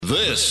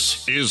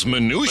This is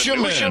Minutia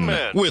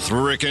Men with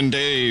Rick and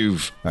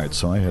Dave. All right,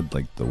 so I had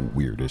like the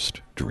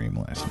weirdest dream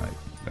last night.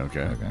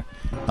 Okay.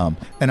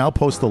 And I'll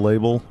post the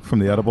label from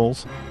the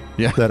edibles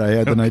that I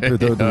had the night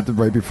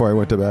right before I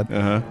went to bed.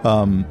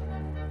 Uh-huh.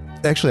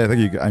 Actually, I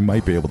think I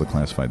might be able to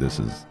classify this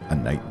as a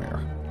nightmare.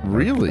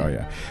 Really? Oh,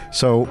 yeah.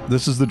 So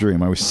this is the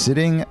dream. I was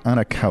sitting on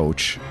a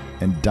couch,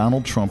 and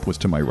Donald Trump was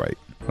to my right.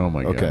 Oh,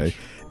 my gosh. Okay.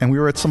 And we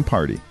were at some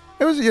party.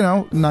 It was,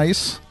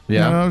 nice.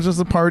 Yeah. It was just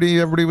a party.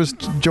 Everybody was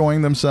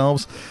enjoying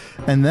themselves.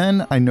 And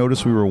then I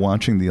noticed we were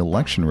watching the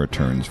election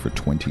returns for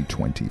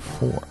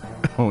 2024.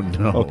 Oh,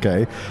 no.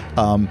 Okay.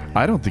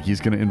 I don't think he's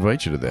going to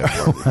invite you to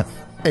that.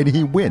 And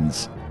he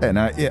wins. And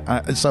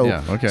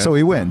so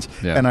he wins.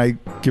 Yeah. And I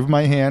give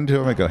my hand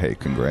to him. I go, hey,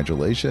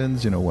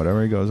 congratulations,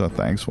 whatever. He goes, oh,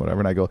 thanks, whatever.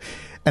 And I go,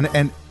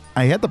 and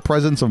I had the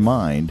presence of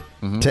mind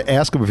to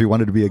ask him if he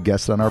wanted to be a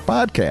guest on our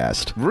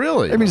podcast.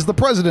 Really? I mean, he's the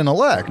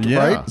president-elect, Yeah.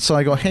 right? So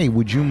I go, hey,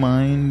 would you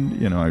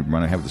mind, I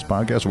want to have this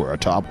podcast. We're a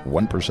top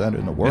 1%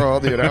 in the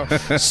world,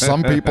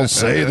 Some people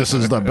say this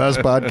is the best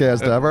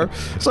podcast ever.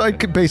 So I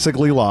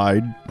basically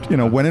lied,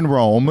 when in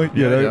Rome,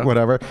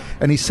 whatever.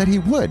 And he said he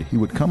would. He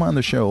would come on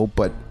the show,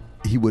 but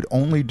he would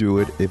only do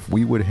it if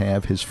we would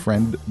have his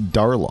friend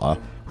Darla,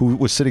 who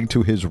was sitting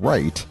to his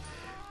right,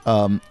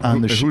 on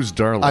the show. Who's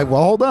Darla?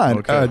 Well, hold on.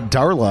 Okay.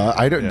 Darla,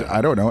 I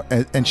don't know.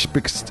 And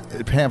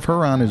have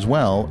her on as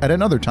well. At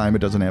another time, it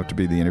doesn't have to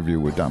be the interview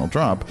with Donald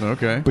Trump.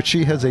 Okay. But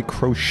she has a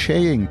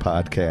crocheting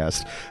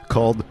podcast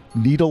called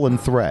Needle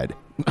and Thread.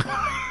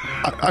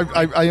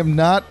 I am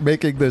not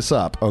making this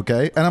up,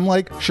 okay? And I'm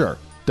like, sure,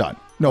 done.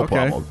 No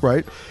problem,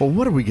 right? Well,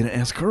 what are we going to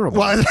ask her about?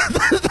 Well,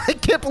 I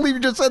can't believe you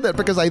just said that,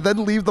 because I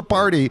then leave the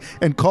party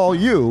and call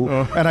you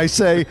and I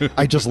say,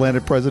 I just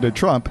landed President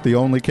Trump. The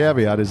only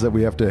caveat is that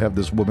we have to have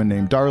this woman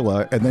named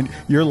Darla. And then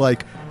you're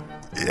like,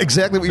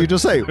 exactly what you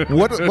just say.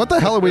 What the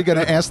hell are we going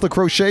to ask the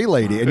crochet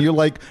lady? And you're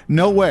like,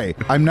 no way,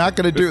 I'm not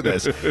going to do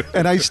this.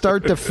 And I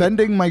start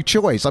defending my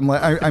choice. I'm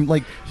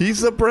like,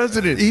 he's the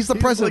president. He's the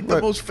president. Like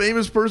the most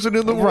famous person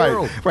in the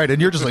world. Right.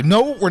 And you're just like,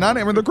 no, we're not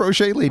having the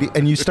crochet lady.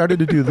 And you started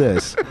to do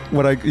this.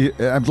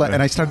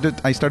 I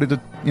started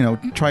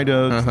to try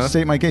to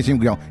state my case. You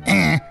would go,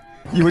 eh.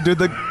 You would do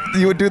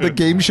the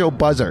game show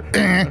buzzer.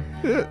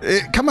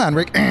 Come on,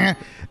 Rick.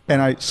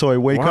 And I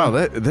wake up.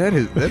 Wow, that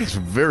is a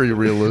very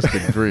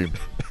realistic dream.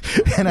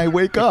 And I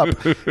wake up,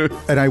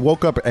 and I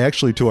woke up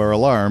actually to our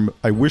alarm.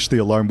 I wish the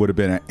alarm would have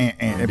been but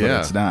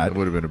it's not. It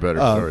would have been a better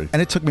story.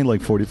 And it took me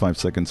like 45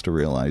 seconds to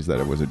realize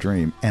that it was a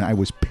dream, and I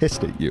was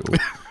pissed at you.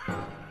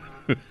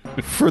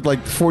 For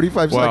like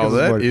 45 seconds. Wow,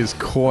 that is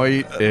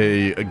quite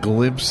a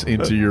glimpse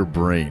into your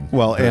brain.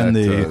 Well,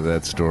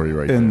 that story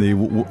right there. And the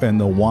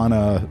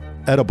Wana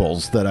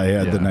edibles that I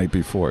had the night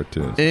before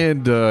too,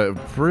 and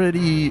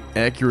pretty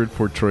accurate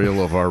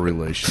portrayal of our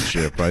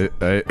relationship. We're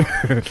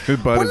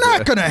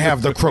not going to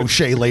have the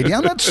crochet lady.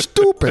 I'm not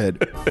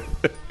stupid.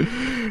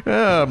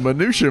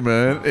 Minutia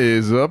Man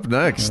is up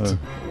next.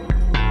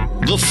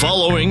 The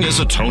following is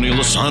a Tony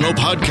Lasano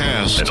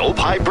podcast, an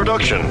Opie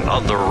production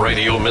on the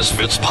Radio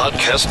Misfits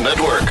Podcast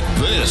Network.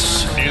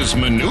 This is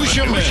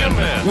Minutia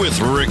Men with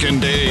Rick and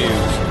Dave.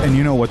 And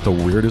you know what the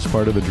weirdest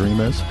part of the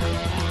dream is?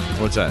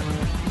 What's that?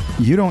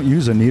 You don't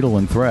use a needle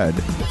and thread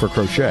for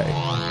crochet.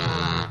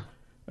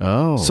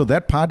 Oh. So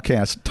that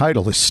podcast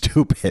title is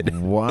stupid.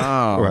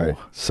 Wow. Right.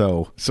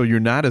 So you're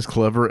not as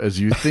clever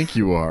as you think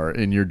you are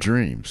in your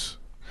dreams.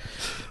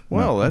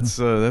 Well, that's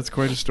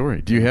quite a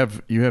story. Do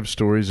you have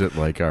stories that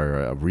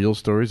are real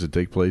stories that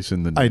take place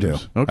in the news? I do.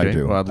 Okay. I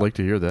do. Well, I'd like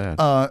to hear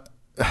that.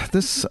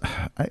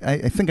 I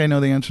think I know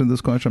the answer to this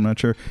question. I'm not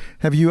sure.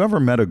 Have you ever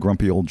met a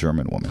grumpy old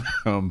German woman?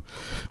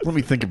 Let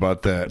me think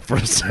about that for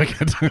a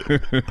second.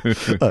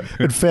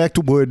 In fact,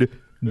 would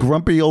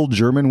grumpy old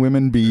German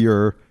women be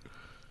your,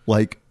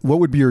 what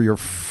would be your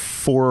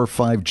 4 or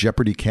 5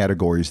 Jeopardy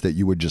categories that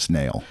you would just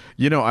nail?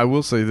 I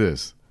will say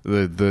this.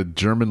 The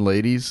German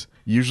ladies,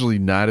 usually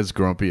not as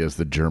grumpy as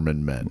the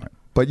German men. Right.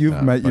 But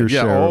you've met your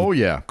share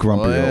of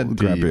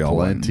grumpy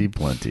old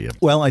plenty.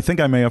 Well, I think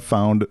I may have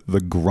found the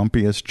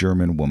grumpiest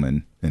German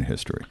woman in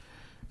history.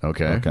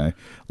 Okay.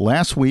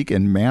 Last week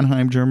in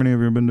Mannheim, Germany. Have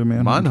you ever been to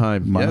Mannheim?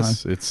 Mannheim.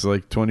 Yes. It's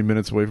like 20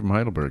 minutes away from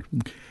Heidelberg.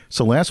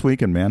 So last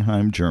week in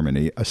Mannheim,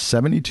 Germany, a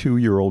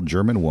 72-year-old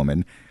German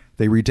woman,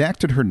 they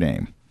redacted her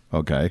name.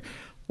 Okay.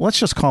 Let's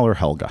just call her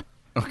Helga.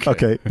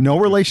 Okay. No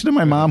relation to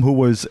my mom, who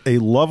was a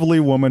lovely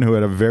woman who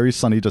had a very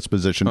sunny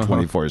disposition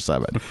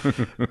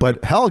 24/7.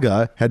 But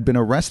Helga had been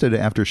arrested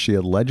after she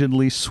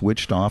allegedly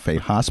switched off a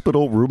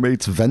hospital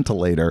roommate's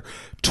ventilator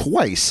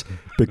twice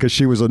because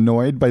she was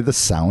annoyed by the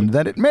sound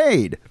that it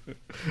made.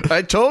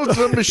 I told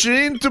the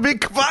machine to be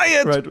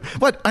quiet. Right.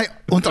 But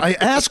I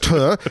asked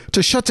her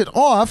to shut it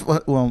off.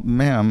 Well,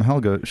 ma'am,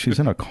 Helga, she's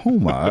in a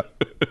coma.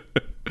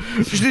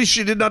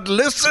 She did not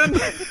listen.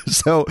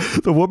 So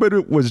the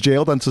woman was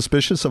jailed on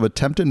suspicion of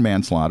attempted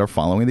manslaughter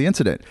following the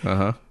incident.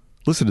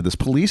 Listen to this.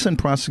 Police and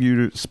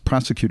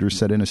prosecutors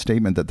said in a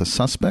statement that the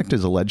suspect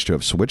is alleged to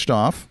have switched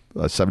off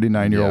a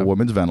 79-year-old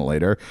woman's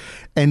ventilator,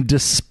 and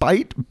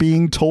despite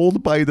being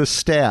told by the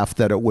staff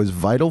that it was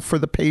vital for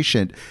the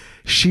patient,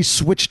 she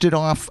switched it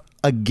off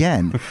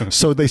again.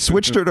 So they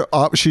switched her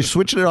off. She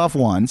switched it off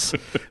once.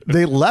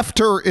 They left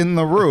her in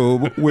the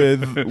room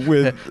with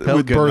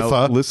Helga, Bertha.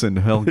 now, listen,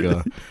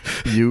 Helga,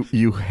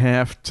 you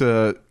have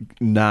to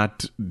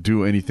not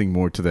do anything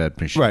more to that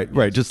machine.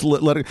 Right. Just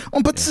let it.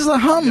 Oh, but this is a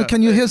hum. Yeah.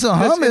 Can you hear the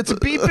hum? It's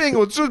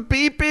beeping. It's just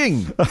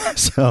beeping.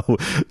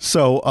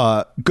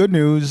 So good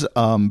news.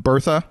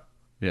 Bertha.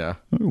 Yeah.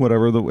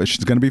 Whatever.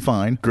 She's going to be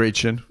fine.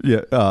 Gretchen.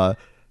 Yeah.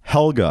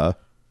 Helga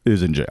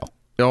is in jail.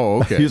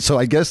 Oh, okay. So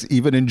I guess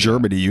even in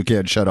Germany, you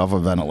can't shut off a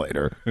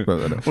ventilator.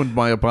 And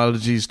my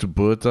apologies to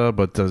Bertha,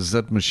 but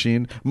that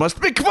machine must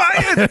be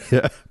quiet.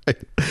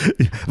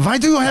 Why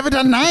do you have it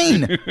on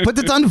 9? Put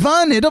it on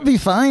 1. It'll be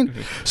fine.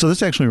 So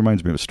this actually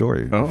reminds me of a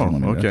story. Oh,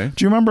 okay.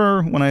 Do you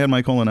remember when I had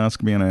my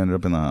colonoscopy and I ended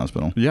up in the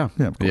hospital? Yeah.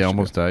 Of course. Yeah,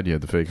 almost died. You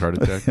had the fake heart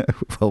attack.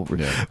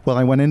 Well,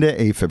 I went into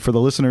AFib. For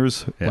the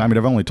listeners, I mean,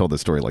 I've only told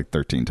this story like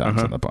 13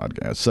 times on the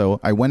podcast. So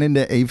I went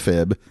into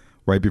AFib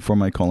right before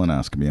my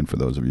colonoscopy. And for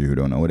those of you who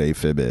don't know what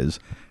AFib is,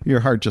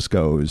 your heart just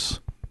goes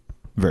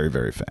very,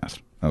 very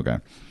fast. Okay.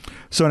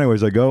 So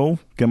anyways, I go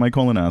get my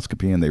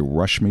colonoscopy and they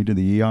rush me to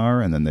the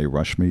ER, and then they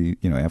rush me,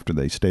 after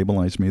they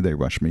stabilize me, they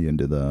rush me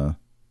into the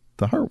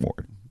heart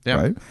ward. Yeah.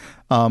 Right.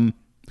 A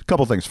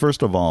couple things.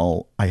 First of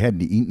all, I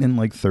hadn't eaten in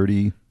like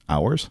 30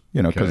 hours,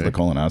 because of the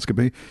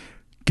colonoscopy.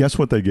 Guess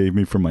what they gave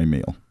me for my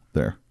meal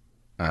there?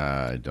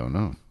 I don't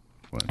know.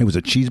 What? It was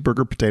a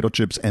cheeseburger, potato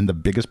chips, and the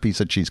biggest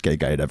piece of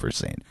cheesecake I had ever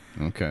seen.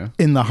 Okay.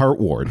 In the heart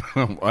ward.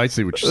 I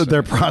see what you're saying.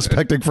 They're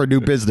prospecting for new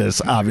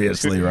business,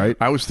 obviously, right?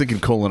 I was thinking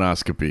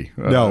colonoscopy.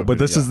 No, but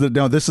this is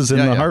this is in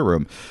the heart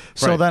room.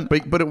 So then,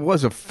 but it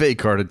was a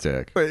fake heart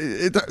attack.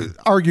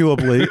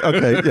 Arguably,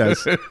 okay,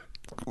 yes,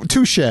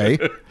 touche.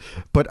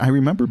 But I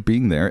remember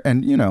being there,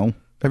 and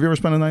have you ever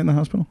spent a night in the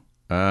hospital?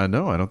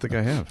 No, I don't think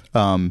I have.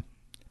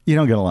 You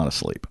don't get a lot of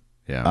sleep.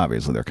 Yeah.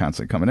 Obviously, they're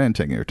constantly coming in,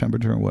 taking your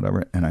temperature and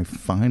whatever. And I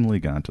finally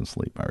got to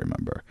sleep, I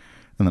remember.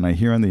 And then I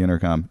hear on the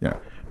intercom,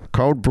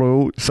 code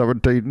blue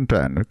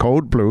 1710,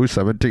 code blue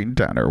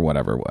 1710, or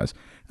whatever it was.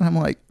 And I'm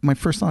like, my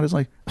first thought is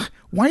like,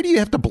 why do you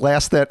have to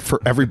blast that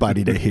for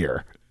everybody to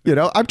hear?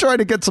 I'm trying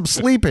to get some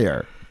sleep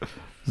here.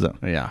 So,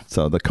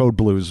 So the code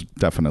blues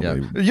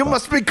definitely. Yeah. You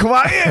must be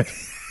quiet.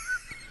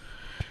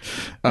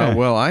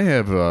 Well, I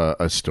have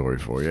a story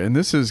for you, and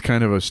this is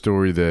kind of a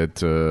story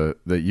that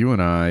you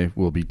and I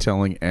will be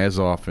telling as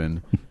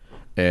often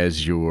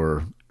as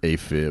your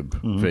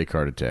AFib fake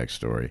heart attack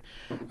story.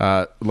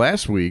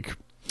 Last week,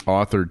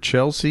 author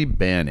Chelsea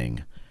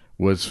Banning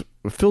was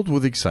filled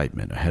with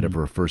excitement ahead of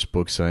her first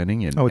book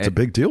signing. And it's a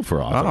big deal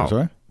for authors,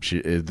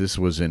 right? This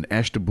was in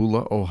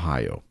Ashtabula,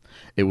 Ohio.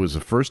 It was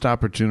the first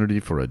opportunity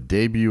for a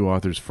debut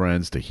author's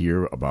friends to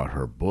hear about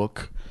her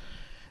book.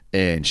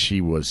 And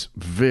she was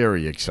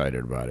very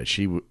excited about it.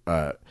 She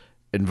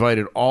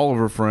invited all of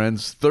her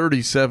friends.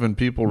 37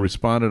 people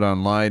responded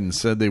online and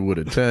said they would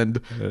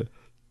attend.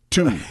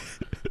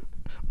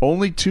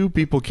 Only 2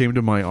 people came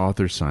to my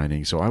author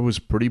signing, so I was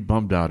pretty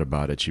bummed out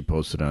about it, she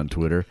posted on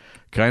Twitter.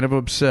 Kind of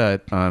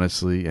upset,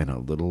 honestly, and a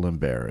little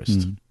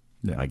embarrassed.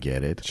 Yeah. I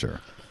get it. Sure.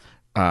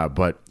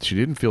 But she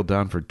didn't feel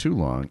down for too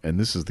long, and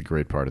this is the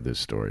great part of this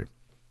story.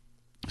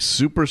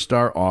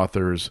 Superstar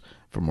authors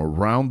from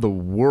around the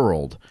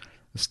world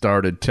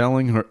started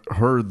telling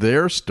her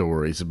their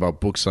stories about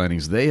book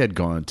signings they had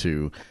gone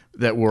to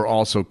that were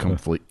also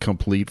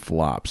complete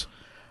flops.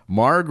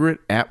 Margaret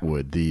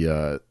Atwood,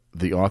 the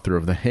author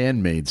of The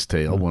Handmaid's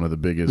Tale, one of the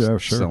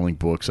biggest selling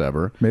books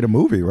ever, made a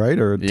movie, right?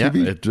 Or a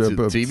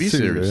TV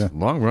series,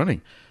 long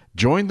running.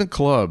 Joined the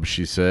club,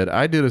 she said.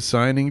 I did a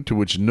signing to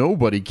which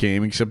nobody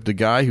came except a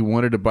guy who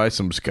wanted to buy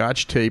some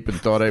Scotch tape and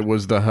thought I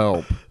was the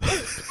help.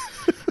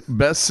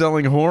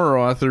 Best-selling horror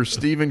author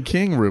Stephen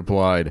King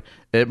replied,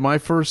 at my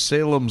first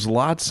Salem's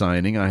Lot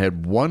signing, I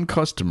had one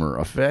customer,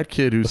 a fat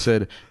kid who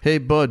said, hey,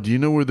 bud, do you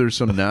know where there's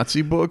some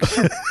Nazi books?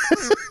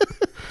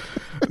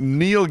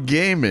 Neil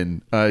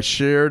Gaiman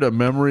shared a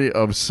memory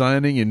of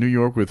signing in New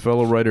York with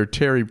fellow writer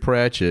Terry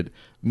Pratchett.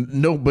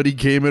 Nobody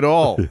came at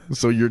all,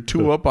 so you're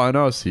 2 up on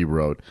us, he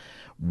wrote.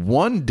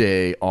 One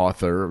day,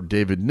 author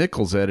David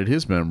Nichols added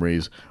his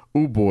memories.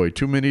 Oh boy,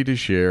 too many to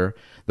share.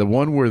 The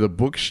one where the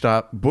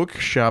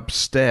bookshop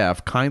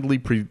staff kindly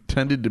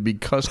pretended to be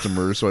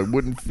customers so I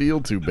wouldn't feel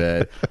too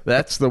bad.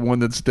 That's the one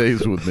that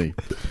stays with me.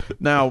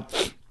 Now,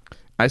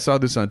 I saw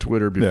this on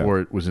Twitter before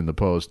it was in the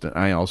post, and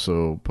I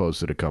also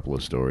posted a couple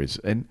of stories.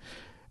 And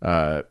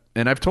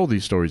I've told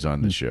these stories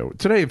on this show.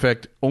 Today, in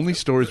fact, only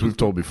stories we've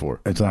told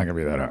before. It's not going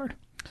to be that hard.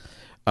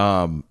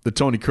 The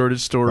Tony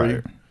Curtis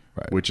story,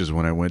 right. Which is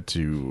when I went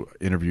to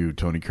interview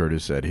Tony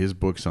Curtis at his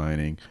book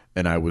signing,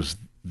 and I was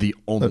the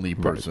only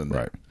person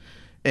there. Right.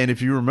 And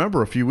if you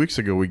remember, a few weeks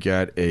ago, we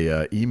got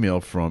a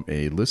email from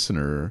a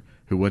listener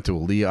who went to a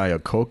Lee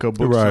Iacocca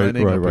book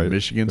signing up in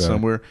Michigan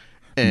somewhere.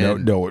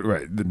 And no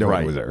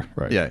one was there.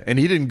 Right. Yeah, and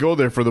he didn't go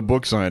there for the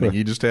book signing.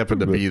 He just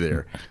happened to be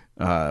there.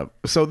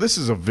 So this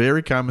is a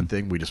very common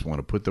thing. We just want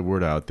to put the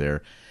word out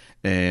there.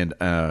 And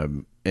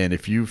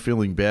if you're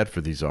feeling bad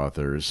for these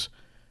authors,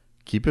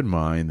 keep in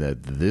mind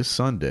that this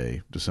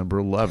Sunday, December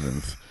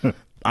 11th,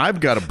 I've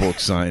got a book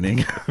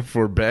signing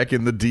for Back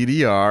in the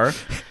DDR.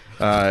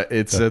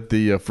 It's at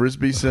the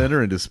Frisbee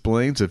Center in Des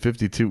Plaines at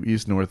 52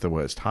 East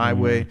Northwest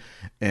Highway.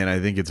 And I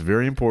think it's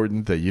very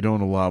important that you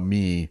don't allow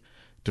me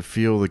to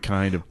feel the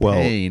kind of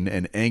pain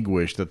and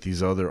anguish that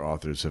these other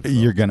authors have felt.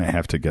 You're going to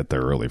have to get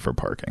there early for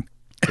parking.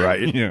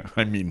 Right? Yeah,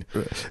 I mean,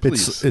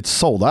 please. It's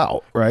sold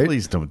out, right?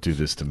 Please don't do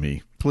this to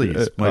me.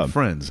 Please. My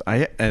friends,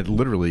 I had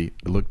literally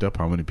looked up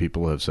how many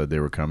people have said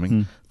they were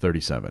coming.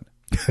 37.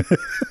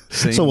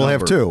 Same So we'll number.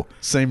 have two.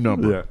 Same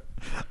number.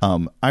 Yeah.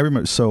 I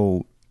remember,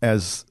 so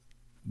as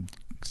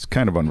it's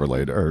kind of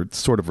unrelated, or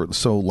sort of,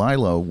 so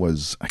Lila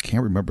was, I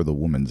can't remember the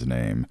woman's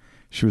name.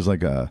 She was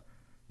like a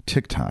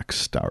TikTok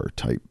star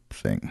type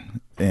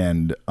thing.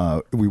 And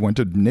we went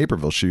to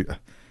Naperville.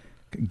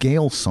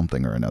 Gail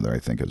something or another, I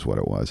think is what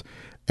it was.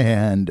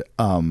 And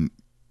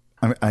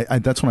I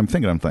that's what I'm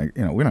thinking. I'm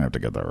thinking, we don't have to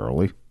get there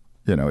early.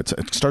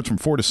 It starts from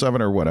 4 to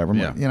 7 or whatever. I'm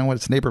like, you know what?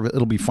 It's Naperville.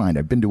 It'll be fine.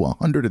 I've been to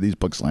 100 of these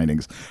book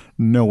signings.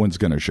 No one's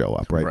going to show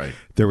up, right?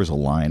 There was a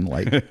line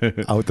like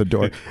out the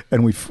door,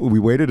 and we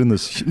waited in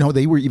this. No,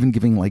 they were even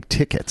giving like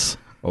tickets.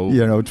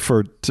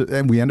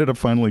 And we ended up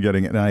finally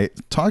getting it. And I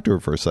talked to her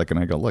for a second.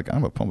 I go, look,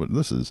 I'm a public.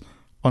 This is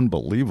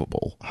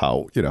unbelievable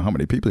how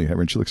many people you have.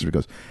 And she looks at me and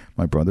goes,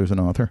 my brother's an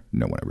author.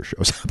 No one ever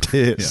shows up to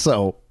it.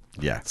 So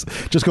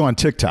just go on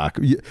TikTok.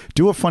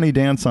 Do a funny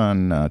dance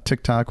on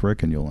TikTok,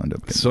 Rick, and you'll end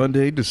up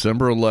Sunday,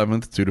 December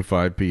 11th, 2 to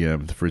 5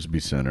 p.m. at the Frisbee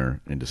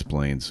Center in Des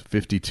Plaines,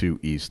 52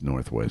 East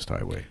Northwest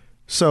Highway.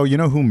 So you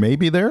know who may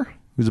be there?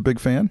 Who's a big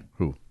fan?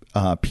 Who?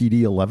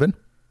 PD11.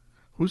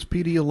 Who's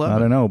PD11? I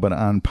don't know, but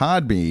on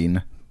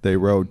Podbean they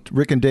wrote,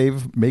 Rick and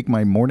Dave make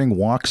my morning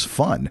walks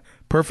fun.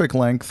 Perfect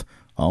length.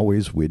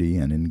 Always witty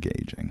and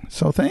engaging.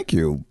 So thank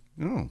you,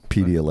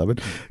 PD11.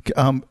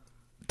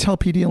 Tell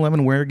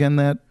PD11 where again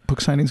that book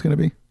signing is going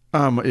to be.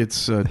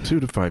 It's 2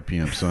 to 5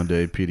 p.m.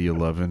 Sunday,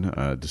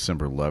 PD11,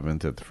 December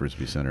 11th at the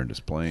Frisbee Center in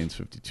Des Plaines,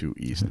 52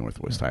 East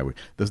Northwest Highway.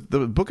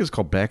 The book is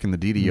called Back in the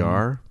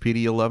DDR,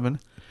 PD11.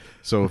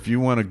 So if you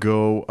want to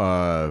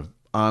go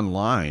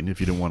online, if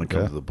you don't want to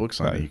come to the book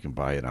signing, you can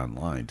buy it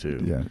online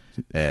too.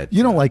 Yeah.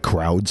 You don't like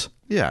crowds.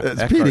 Yeah,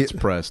 at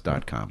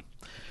cartspress.com.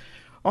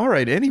 All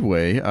right.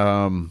 Anyway,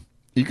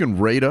 you can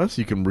rate us,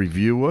 you can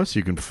review us,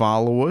 you can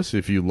follow us.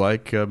 If you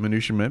like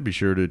Minutia Men, be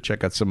sure to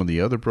check out some of the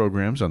other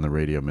programs on the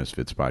Radio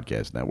Misfits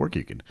Podcast Network.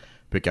 You can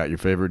pick out your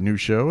favorite new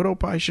show at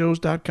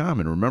opishows.com.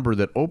 And remember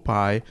that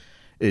Opie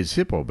is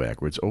hippo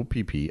backwards,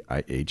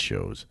 OPPIH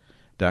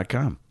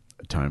shows.com.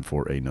 Time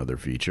for another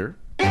feature.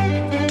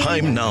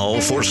 Time now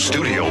for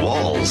Studio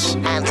Walls.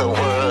 And the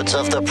words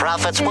of the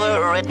prophets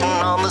were written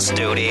on the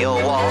studio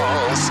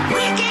walls.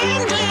 Rick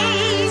and Dave.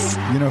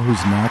 You know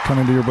who's not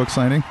coming to your book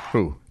signing?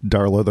 Who?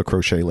 Darla, the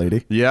crochet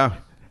lady. Yeah.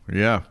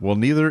 Well,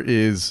 neither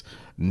is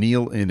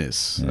Neil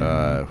Innes,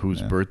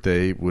 whose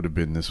birthday would have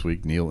been this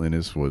week. Neil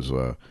Innes was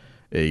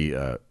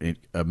a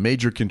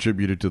major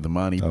contributor to the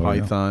Monty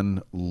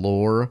Python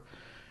lore.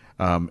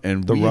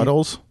 And the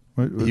Ruddles?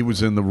 He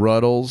was in the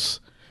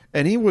Ruddles.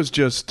 And he was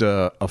just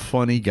a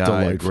funny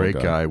guy, a great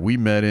guy. We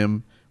met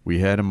him. We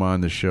had him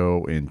on the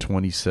show in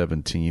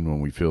 2017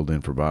 when we filled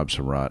in for Bob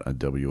Surratt on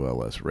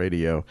WLS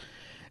Radio.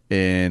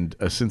 And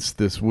since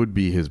this would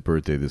be his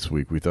birthday this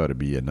week, we thought it'd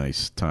be a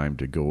nice time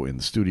to go in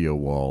the studio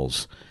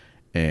walls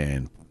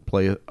and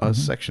play a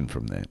section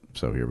from that.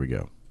 So here we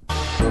go.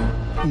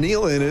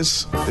 Neil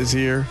Innes is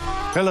here.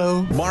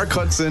 Hello. Mark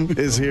Hudson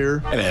is here.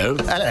 Hello.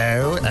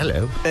 Hello.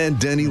 Hello. And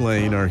Denny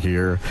Lane are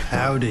here.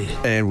 Howdy.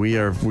 And we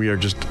are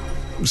just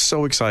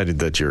so excited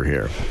that you're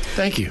here.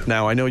 Thank you.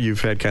 Now, I know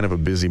you've had kind of a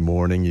busy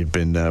morning. You've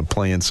been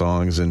playing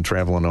songs and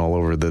traveling all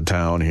over the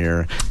town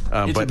here.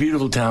 It's a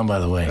beautiful town, by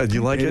the way. Do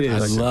you like it?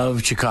 I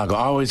love Chicago.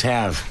 Always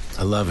have.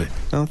 I love it.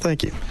 Oh,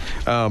 thank you.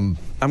 I'm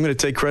going to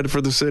take credit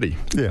for the city.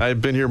 Yeah.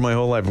 I've been here my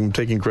whole life. I'm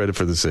taking credit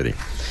for the city.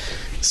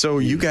 So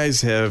you guys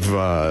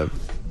have...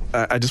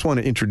 I just want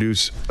to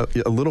introduce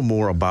a little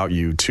more about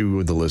you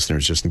to the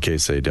listeners, just in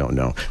case they don't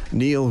know.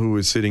 Neil, who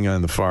is sitting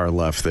on the far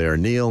left there,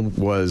 Neil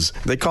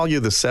they call you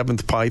the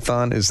seventh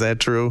Python. Is that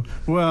true?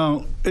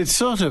 Well, it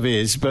sort of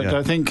is, but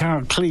I think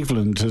Carol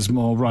Cleveland has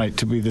more right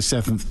to be the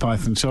seventh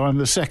Python, so I'm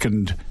the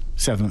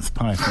seventh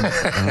Python.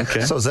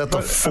 Okay. So is that the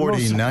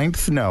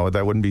 49th? No,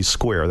 that wouldn't be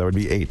square. That would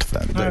be 8th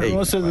then. I'm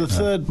also the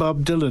third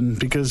Bob Dylan,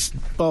 because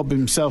Bob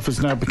himself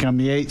has now become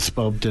the 8th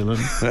Bob Dylan.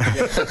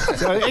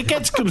 So it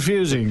gets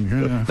confusing.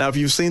 Yeah. Now, if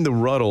you've seen the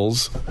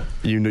Ruddles,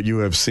 you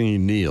have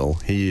seen Neil.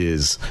 He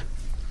is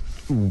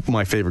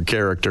my favorite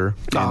character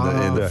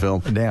in the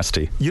film.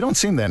 Nasty. You don't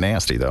seem that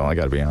nasty, though. I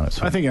got to be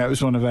honest. I think that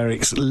was one of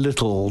Eric's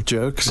little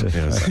jokes.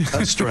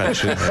 A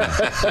stretch.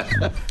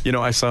 You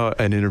know, I saw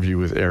an interview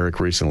with Eric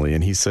recently,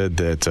 and he said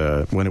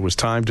that when it was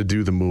time to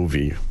do the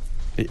movie,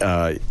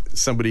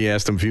 somebody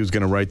asked him if he was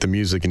going to write the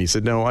music, and he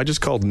said, no, I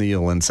just called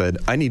Neil and said,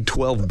 I need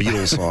 12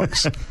 Beatles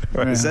songs.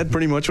 Is that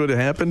pretty much what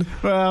happened?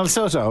 Well,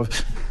 sort of.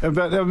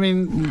 But, I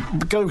mean,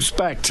 it goes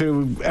back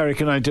to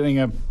Eric and I doing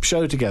a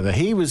show together.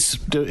 It was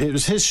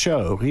his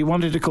show. He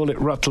wanted to call it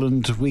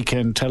Rutland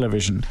Weekend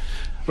Television.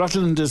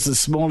 Rutland is the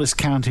smallest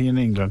county in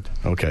England.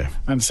 Okay.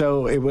 And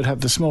so it would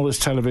have the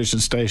smallest television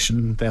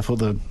station, therefore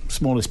the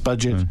smallest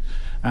budget,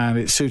 and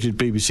it suited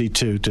BBC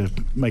Two to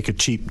make a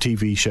cheap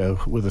TV show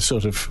with a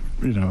sort of,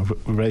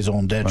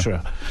 raison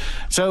d'etre.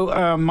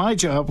 So my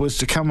job was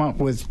to come up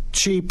with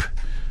cheap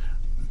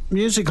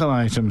musical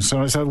items.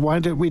 So I said, why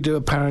don't we do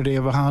a parody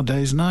of A Hard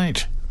Day's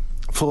Night?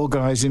 4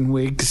 guys in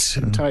wigs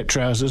and tight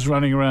trousers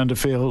running around a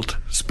field,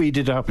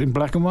 speeded up in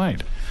black and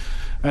white.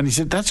 And he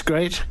said, that's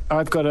great.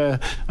 I've got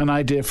an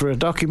idea for a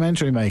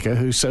documentary maker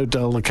who's so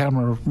dull the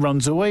camera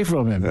runs away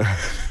from him.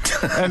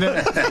 and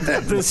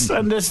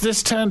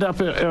this turned up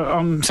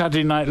on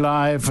Saturday Night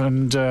Live,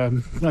 and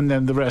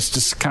then the rest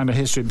is kind of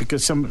history,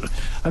 because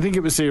I think it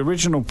was the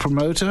original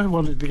promoter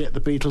wanted to get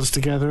the Beatles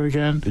together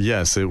again.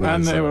 Yes, it was.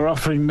 And they were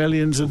offering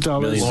millions of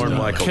dollars. Lorne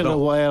Michael. Killer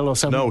Whale or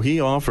something. No,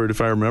 he offered,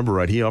 if I remember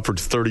right, he offered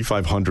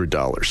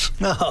 $3,500.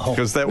 No.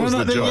 Because that was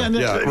the job.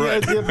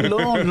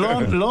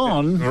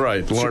 Lorne,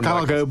 right, Lorne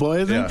Chicago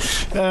boy,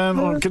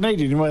 or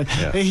Canadian.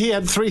 He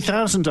had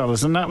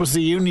 $3,000, and that was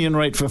the union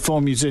rate for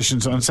 4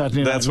 musicians on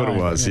Saturday Night Live. That's what it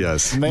was,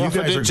 yes. And they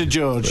offered it to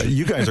George.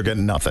 You guys are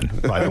getting nothing,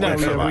 by the way.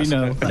 We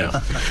know.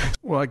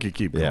 Well, I could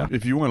keep going. Yeah.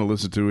 If you want to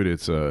listen to it,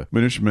 it's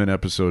Minutia Men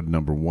episode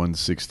number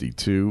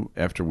 162.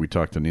 After we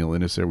talked to Neil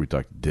Innes there, we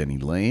talked to Denny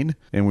Lane,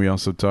 and we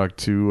also talked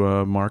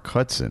to Mark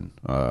Hudson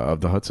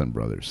of the Hudson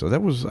Brothers. So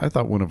that was, I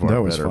thought, one of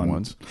our better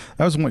ones.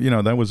 That was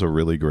one. That was a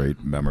really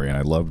great memory, and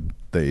I loved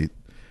they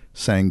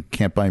sang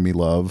 "Can't Buy Me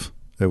Love."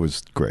 It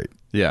was great.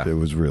 Yeah, it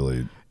was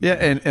really. Yeah,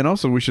 and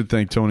also we should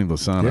thank Tony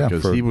Lasano,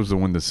 because he was the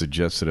one that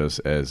suggested us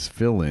as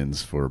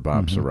fill-ins for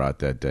Bob Surratt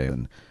that day,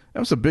 and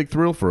that was a big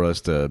thrill for us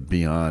to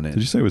be on. And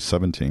did you say it was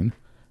 17?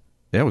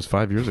 Yeah, it was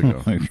 5 years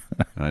ago.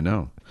 I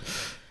know.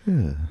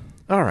 Yeah.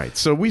 All right,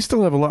 so we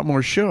still have a lot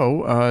more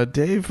show.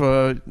 Dave,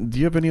 do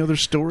you have any other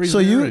stories? So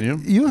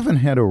you haven't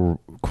had a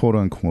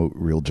quote-unquote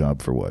real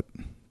job for what,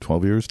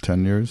 12 years,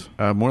 10 years?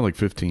 More like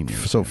 15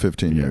 years. So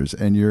 15 years.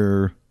 And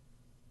you're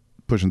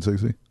pushing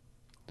 60?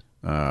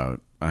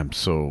 I'm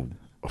so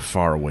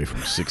far away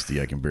from 60,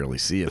 I can barely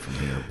see it from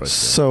here. But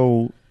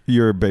so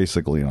you're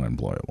basically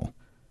unemployable.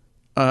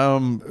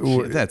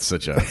 That's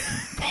such a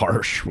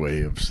harsh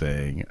way of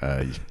saying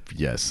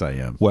yes, I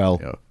am. Well,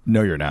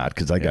 no, you're not,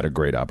 because I got a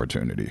great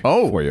opportunity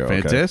for you.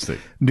 Fantastic.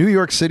 Okay? New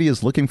York City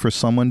is looking for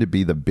someone to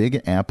be the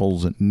Big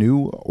Apple's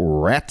new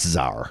rat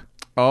czar.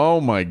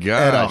 Oh, my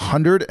God. At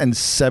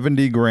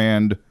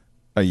 $170,000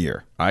 a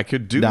year. I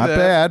could do not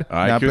that.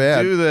 Not could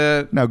bad. do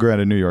that. Now,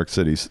 granted, New York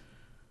City's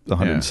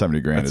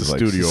 $170,000 is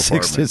like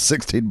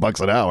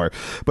 $16 an hour.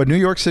 But New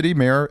York City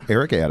Mayor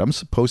Eric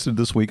Adams posted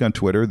this week on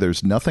Twitter,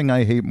 "There's nothing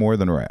I hate more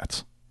than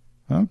rats."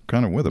 I'm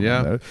kind of with him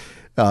on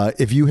that.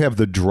 If you have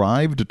the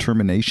drive,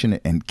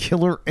 determination, and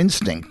killer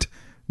instinct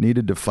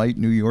needed to fight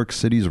New York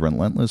City's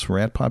relentless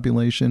rat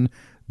population,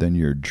 then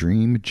your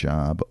dream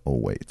job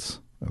awaits.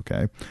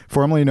 Okay.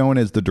 Formerly known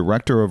as the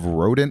Director of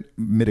Rodent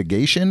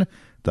Mitigation,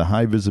 the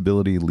high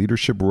visibility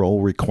leadership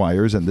role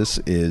requires, and this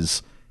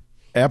is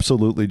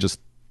absolutely just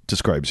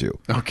describes you.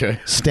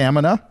 Okay.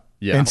 Stamina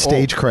and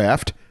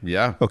stagecraft.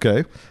 Yeah.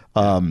 Okay.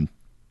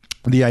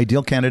 The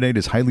ideal candidate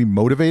is highly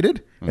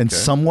motivated and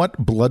somewhat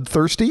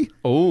bloodthirsty.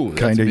 Oh,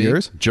 kind of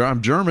yours.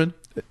 I'm German.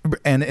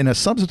 And in a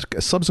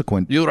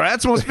subsequent... You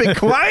rats must be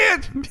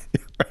quiet.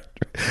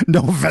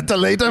 No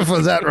ventilator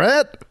for that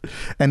rat.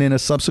 And in a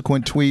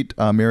subsequent tweet,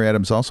 Mayor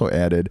Adams also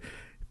added,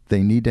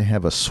 they need to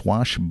have a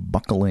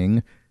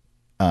swashbuckling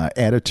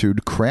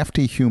attitude,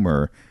 crafty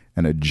humor,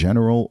 and a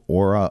general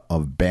aura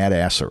of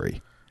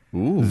badassery.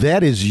 Ooh.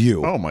 That is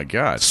you. Oh, my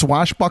God.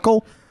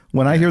 Swashbuckle?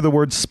 When I hear the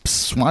word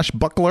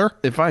swashbuckler.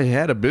 If I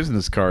had a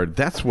business card,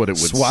 that's what it would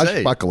say.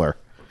 Swashbuckler.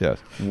 Yes.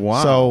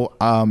 Wow. So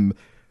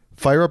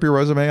fire up your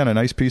resume on a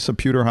nice piece of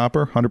pewter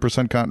hopper,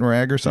 100% cotton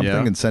rag or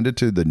something, and send it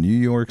to the New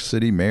York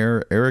City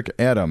Mayor Eric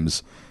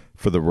Adams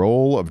for the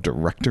role of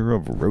Director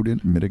of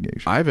Rodent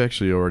Mitigation. I've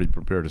actually already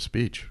prepared a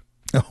speech.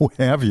 Oh,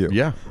 have you?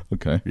 Yeah.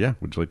 Okay. Yeah.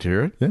 Would you like to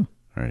hear it? Yeah. All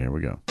right, here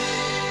we go.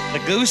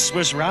 The goose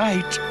was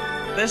right.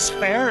 This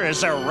fair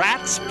is a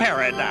rat's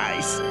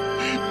paradise.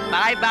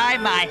 Bye-bye,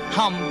 my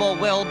humble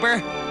Wilbur.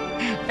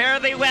 Fare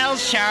thee well,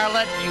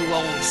 Charlotte, you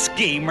old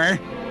schemer.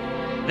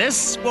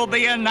 This will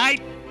be a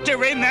night to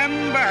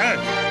remember.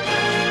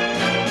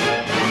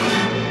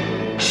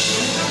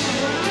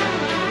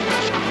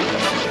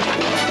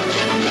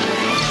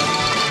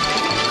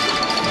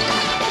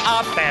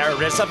 A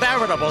fair is a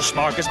veritable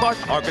smorgasbord,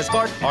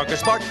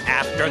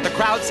 after the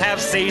crowds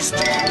have ceased.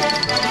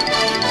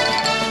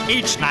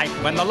 Each night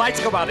when the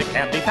lights go out, it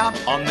can be found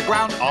on the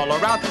ground all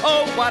around.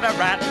 Oh, what a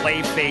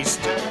ratly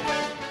feast.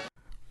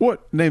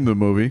 What? Name the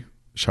movie.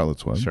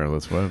 Charlotte's Web.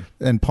 Charlotte's Web.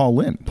 And Paul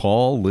Lynde.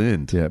 Paul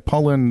Lynde. Yeah,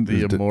 Paul Lynde.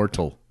 The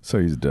immortal. So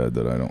he's dead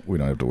that we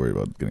don't have to worry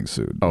about getting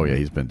sued. Oh, yeah,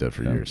 he's been dead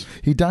for years.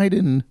 He died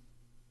in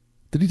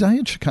Did he die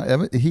in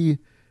Chicago?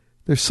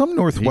 There's some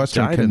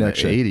Northwestern he died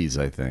connection. in the 80s,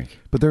 I think.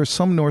 But there's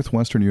some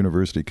Northwestern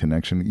University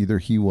connection. Either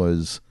he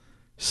was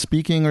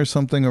speaking or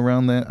something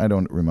around that. I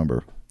don't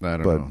remember. I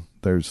don't but know.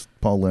 There's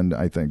Paul Lynde,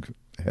 I think,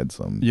 had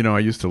some. You know, I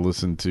used to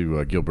listen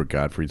to Gilbert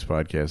Gottfried's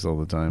podcast all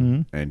the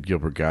time, and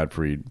Gilbert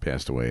Gottfried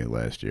passed away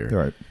last year.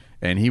 Right.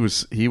 And he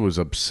was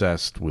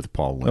obsessed with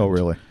Paul Lynde. Oh,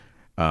 really?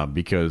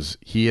 Because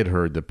he had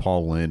heard that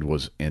Paul Lynde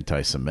was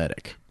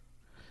anti-Semitic.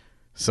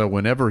 So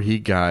whenever he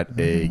got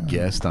a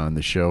guest on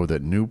the show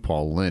that knew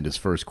Paul Lynde, his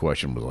first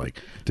question was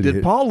like,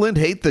 did Paul Lynde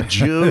hate the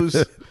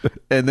Jews?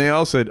 And they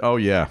all said, oh,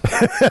 yeah.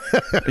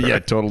 Yeah,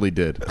 totally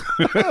did.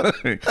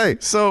 Hey.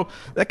 So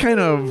that kind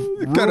of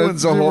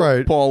ruins the whole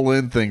right. Paul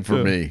Lynde thing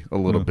for me a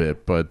little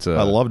bit. But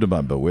I loved him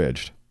on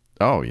Bewitched.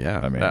 Oh, yeah.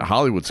 I mean,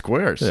 Hollywood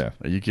Squares. Yeah.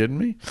 Are you kidding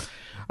me?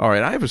 All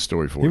right, I have a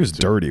story for you. He was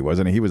too. dirty,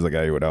 wasn't he? He was the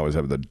guy who would always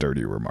have the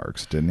dirty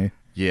remarks, didn't he?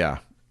 Yeah.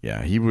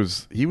 Yeah, he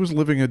was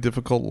living a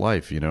difficult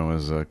life,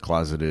 as a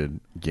closeted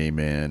gay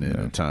man in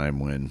a time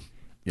when,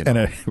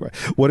 And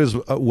what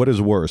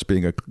is worse,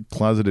 being a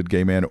closeted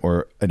gay man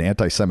or an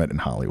anti-Semite in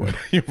Hollywood?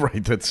 You're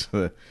right. That's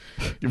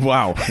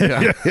wow.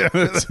 Yeah.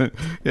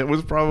 It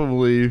was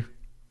probably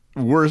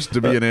worse to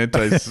be an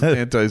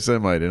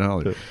anti-Semite in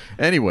Hollywood.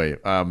 Anyway,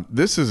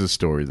 this is a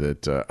story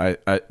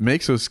that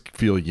makes us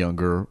feel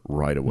younger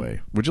right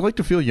away. Would you like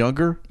to feel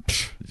younger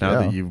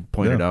now that you've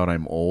pointed out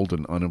I'm old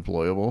and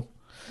unemployable?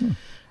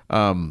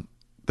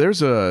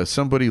 There's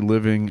somebody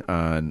living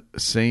on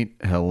St.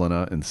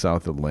 Helena in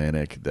South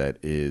Atlantic that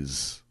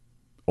is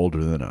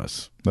older than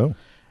us. Oh.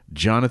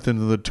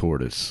 Jonathan the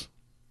Tortoise.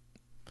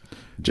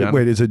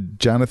 Wait, is it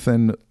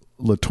Jonathan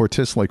Le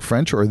Tortoise like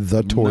French or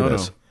the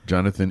Tortoise? No.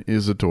 Jonathan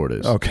is a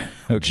tortoise. Okay.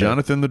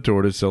 Jonathan the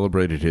Tortoise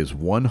celebrated his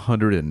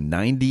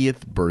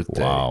 190th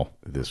birthday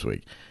this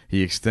week.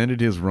 He extended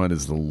his run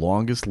as the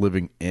longest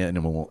living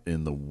animal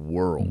in the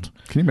world.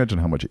 Can you imagine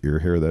how much ear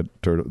hair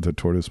that the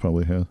tortoise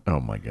probably has? Oh,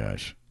 my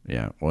gosh.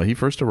 Yeah. Well, he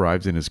first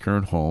arrived in his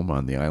current home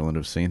on the island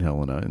of St.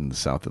 Helena in the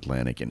South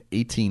Atlantic in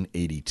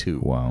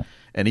 1882. Wow.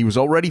 And he was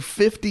already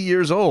 50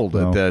 years old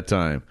at that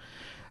time.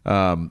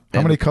 How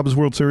many Cubs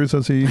World Series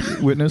has he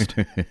witnessed?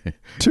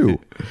 2.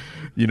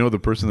 You know the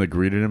person that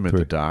greeted him at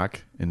the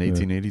dock in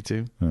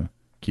 1882?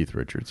 Keith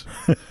Richards.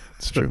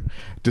 It's true.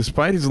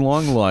 Despite his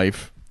long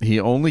life, he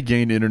only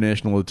gained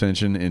international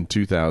attention in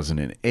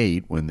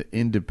 2008 when The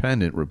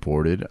Independent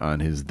reported on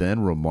his then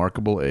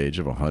remarkable age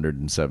of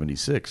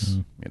 176,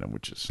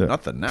 which is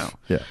nothing now.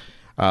 Yeah.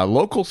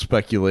 Locals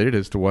speculated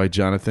as to why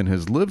Jonathan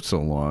has lived so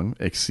long,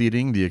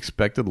 exceeding the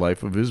expected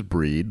life of his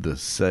breed,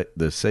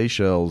 the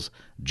Seychelles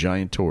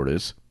giant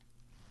tortoise,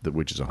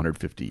 which is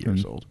 150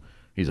 years old.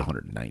 He's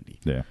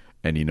 190. Yeah.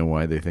 And you know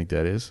why they think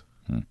that is?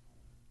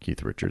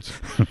 Keith Richards.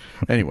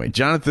 Anyway,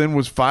 Jonathan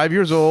was 5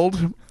 years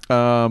old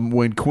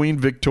when Queen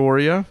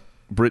Victoria,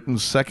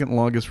 Britain's second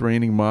longest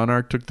reigning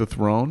monarch, took the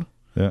throne.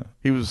 Yeah.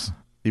 He was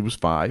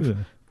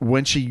 5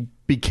 when she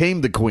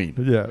became the queen.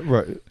 Yeah,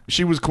 right.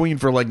 She was queen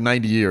for like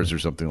 90 years or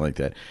something like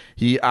that.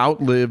 He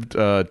outlived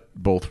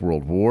both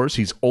world wars.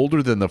 He's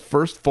older than the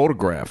first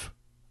photograph.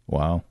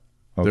 Wow.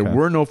 Okay. There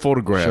were no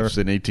photographs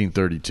in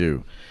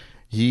 1832.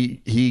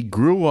 He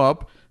grew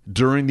up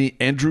during the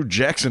Andrew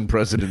Jackson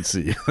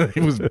presidency.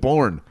 He was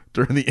born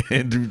during the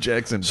Andrew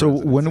Jackson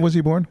presidency. So when was he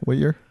born? What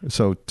year?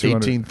 So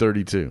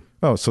 1832.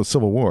 Oh, so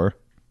Civil War.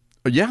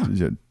 Yeah.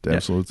 Absolutely.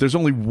 Yeah. There's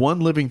only one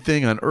living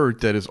thing on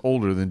Earth that is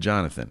older than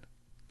Jonathan.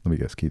 Let me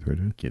guess, Keith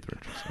Richards. Keith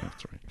Richards. Yeah,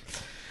 that's right.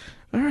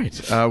 All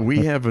right.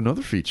 We have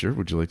another feature.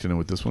 Would you like to know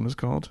what this one is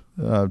called?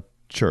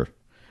 Sure.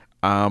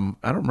 I don't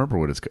remember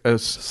what it's called.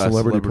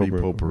 Celebrity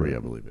Potpourri, I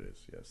believe it is.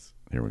 Yes.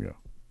 Here we go.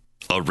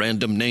 A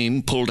random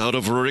name pulled out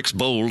of Rick's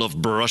bowl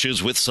of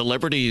brushes with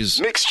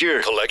celebrities.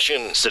 Mixture,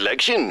 collection,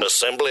 selection,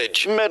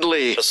 assemblage,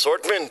 medley,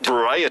 assortment,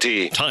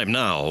 variety. Time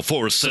now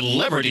for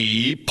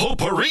Celebrity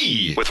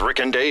Potpourri with Rick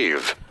and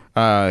Dave.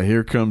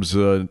 Here comes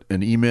an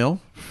email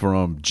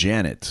from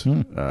Janet,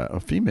 a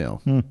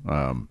female.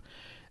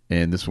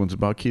 And this one's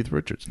about Keith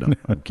Richards. No,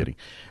 I'm kidding.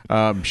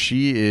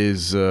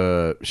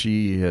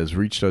 She has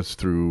reached us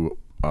through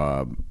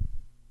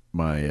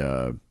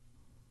my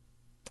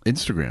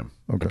Instagram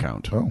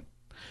account. Oh.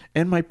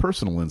 And my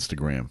personal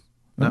Instagram,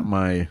 not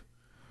my...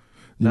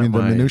 You mean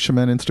the Minutia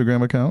Men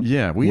Instagram account?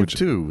 Yeah, we have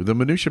two. The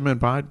Minutia Men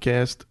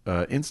podcast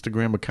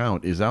Instagram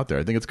account is out there.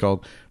 I think it's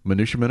called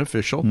Minutia Men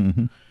Official.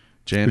 Mm-hmm.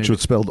 Janet, which was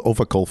spelled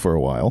Ovicle for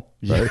a while.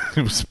 Right? Yeah,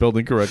 it was spelled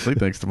incorrectly,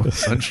 thanks to my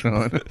son,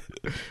 Sean.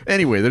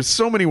 Anyway, there's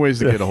so many ways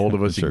to get a hold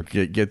of us. Sure. You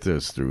can get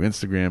this through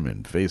Instagram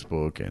and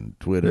Facebook and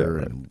Twitter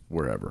and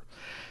wherever.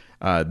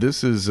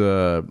 This is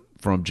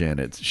from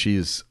Janet.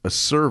 She's a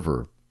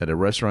server at a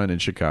restaurant in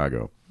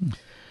Chicago.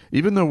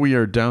 Even though we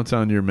are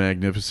downtown near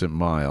Magnificent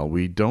Mile,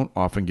 we don't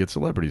often get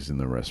celebrities in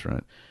the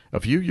restaurant.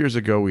 A few years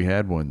ago, we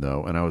had one,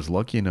 though, and I was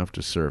lucky enough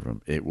to serve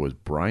him. It was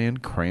Bryan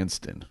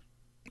Cranston.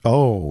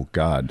 Oh,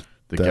 God.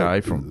 The guy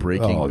from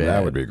Breaking Bad.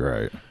 That would be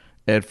great.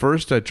 At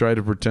first, I tried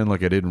to pretend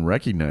like I didn't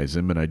recognize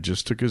him, and I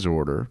just took his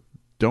order.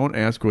 Don't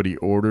ask what he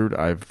ordered.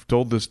 I've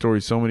told this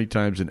story so many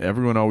times, and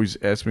everyone always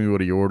asks me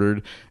what he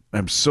ordered.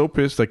 I'm so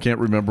pissed I can't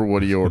remember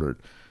what he ordered.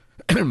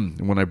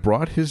 When I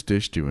brought his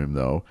dish to him,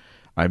 though,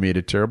 I made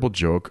a terrible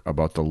joke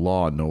about the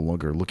law no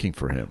longer looking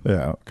for him.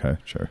 Yeah, okay,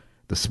 sure.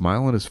 The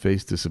smile on his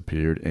face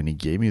disappeared, and he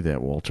gave me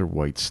that Walter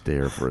White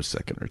stare for a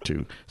second or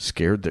two.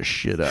 Scared the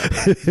shit out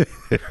of me.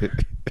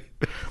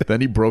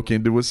 Then he broke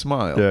into a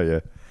smile.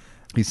 Yeah.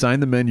 He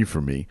signed the menu for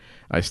me.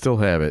 I still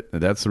have it,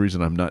 and that's the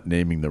reason I'm not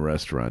naming the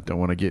restaurant. Don't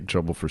want to get in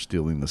trouble for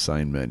stealing the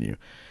signed menu.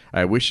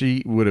 I wish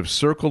he would have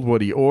circled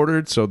what he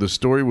ordered so the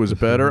story was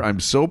better. I'm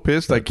so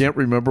pissed I can't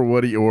remember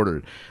what he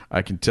ordered.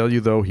 I can tell you,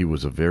 though, he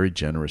was a very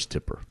generous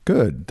tipper.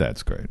 Good.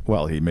 That's great.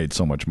 Well, he made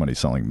so much money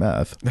selling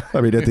meth.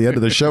 I mean, at the end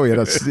of the show, he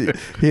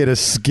had a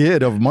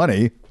skid of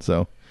money.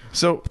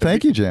 So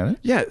thank you, Janet.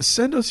 Yeah,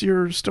 send us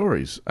your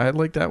stories. I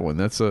like that one.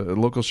 That's a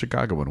local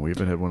Chicago one. We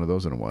haven't had one of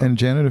those in a while. And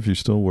Janet, if you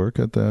still work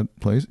at that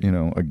place,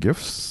 a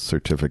gift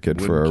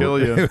certificate Wouldn't kill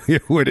you.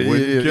 Wouldn't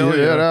kill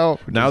you.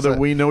 Now that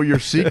we know your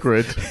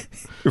secret.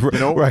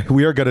 Right,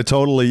 we are going to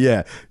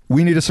totally,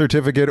 we need a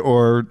certificate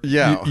or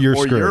you're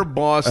screwed. Your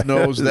boss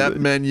knows that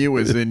menu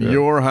is in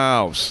your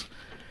house.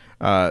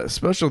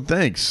 Special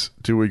thanks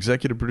to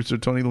executive producer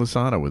Tony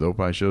Lasano with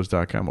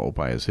opishows.com.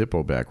 Opie is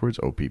hippo backwards,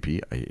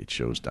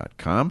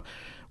 OPPIHshows.com.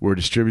 We're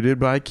distributed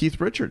by Keith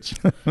Richards.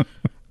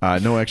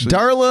 No, actually.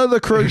 Darla the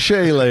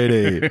Crochet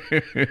Lady.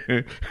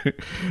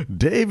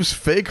 Dave's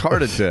Fake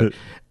Heart Attack.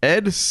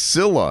 Ed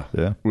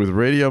Silla with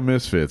Radio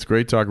Misfits.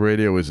 Great Talk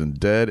Radio isn't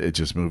dead. It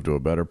just moved to a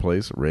better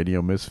place.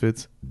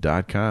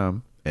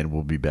 RadioMisfits.com. And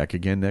we'll be back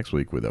again next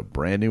week with a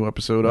brand new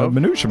episode of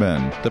Minutia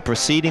Men. The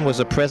proceeding was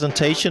a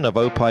presentation of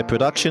Opie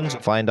Productions.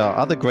 Find our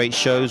other great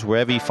shows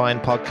wherever you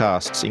find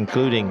podcasts,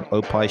 including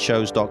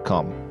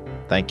opishows.com.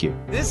 Thank you.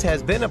 This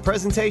has been a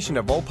presentation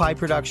of Opie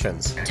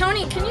Productions.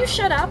 Tony, can you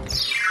shut up?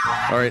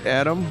 All right,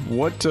 Adam,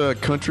 what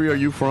country are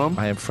you from?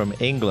 I am from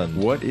England.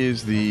 What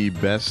is the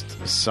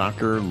best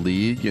soccer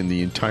league in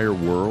the entire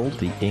world?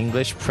 The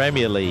English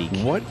Premier League.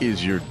 What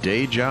is your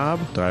day job?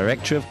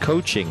 Director of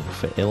Coaching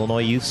for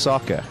Illinois Youth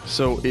Soccer.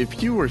 So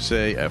if you were,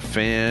 say, a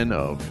fan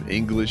of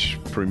English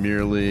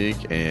Premier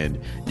League and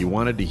you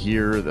wanted to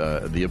hear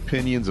the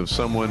opinions of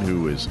someone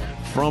who is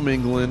from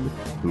England,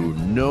 who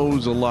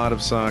knows a lot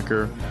of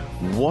soccer,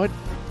 what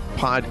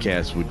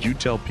podcast would you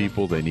tell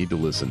people they need to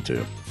listen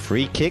to?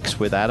 Free Kicks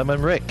with Adam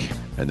and Rick.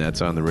 And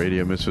that's on the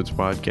Radio Misfits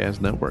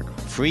Podcast Network.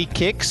 Free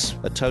Kicks,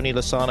 a Tony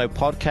Lasano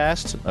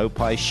podcast, an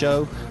Opie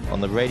show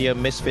on the Radio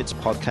Misfits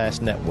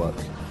Podcast Network.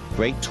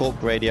 Great Talk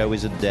Radio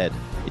isn't dead.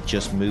 It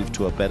just moved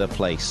to a better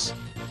place.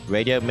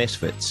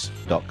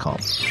 RadioMisfits.com.